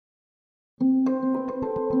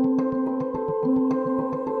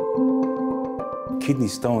Kidney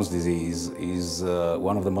stones disease is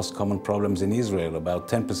one of the most common problems in Israel. About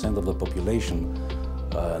 10% of the population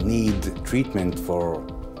need treatment for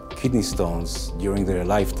kidney stones during their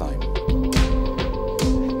lifetime.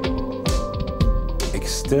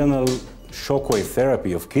 External shockwave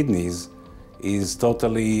therapy of kidneys is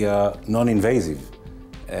totally non-invasive,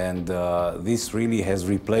 and this really has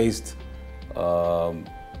replaced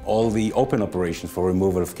all the open operations for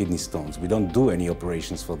removal of kidney stones. We don't do any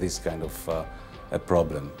operations for this kind of a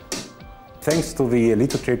problem. Thanks to the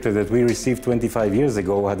lithotripsy that we received 25 years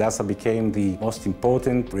ago, Hadassah became the most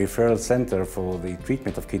important referral center for the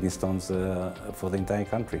treatment of kidney stones for the entire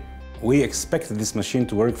country. We expected this machine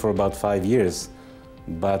to work for about 5 years,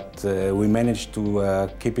 but we managed to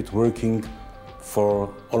keep it working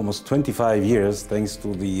for almost 25 years thanks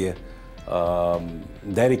to the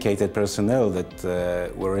dedicated personnel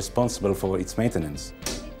that were responsible for its maintenance.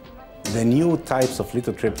 The new types of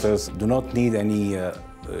lithotripsers do not need any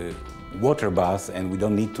water bath, and we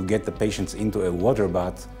don't need to get the patients into a water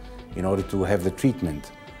bath in order to have the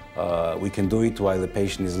treatment. We can do it while the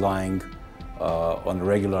patient is lying on a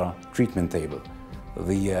regular treatment table.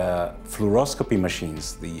 The fluoroscopy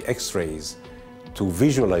machines, the X-rays, to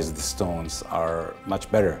visualize the stones are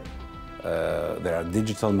much better. There are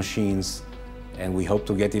digital machines, and we hope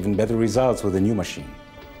to get even better results with the new machine.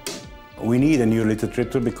 We need a new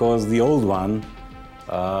lithotripsy because the old one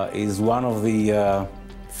is one of the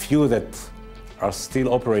few that are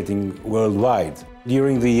still operating worldwide.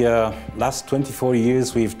 During the last 24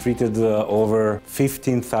 years, we've treated over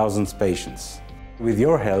 15,000 patients. With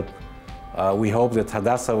your help, we hope that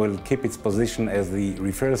Hadassah will keep its position as the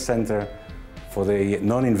referral center for the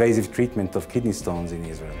non-invasive treatment of kidney stones in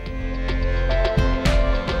Israel.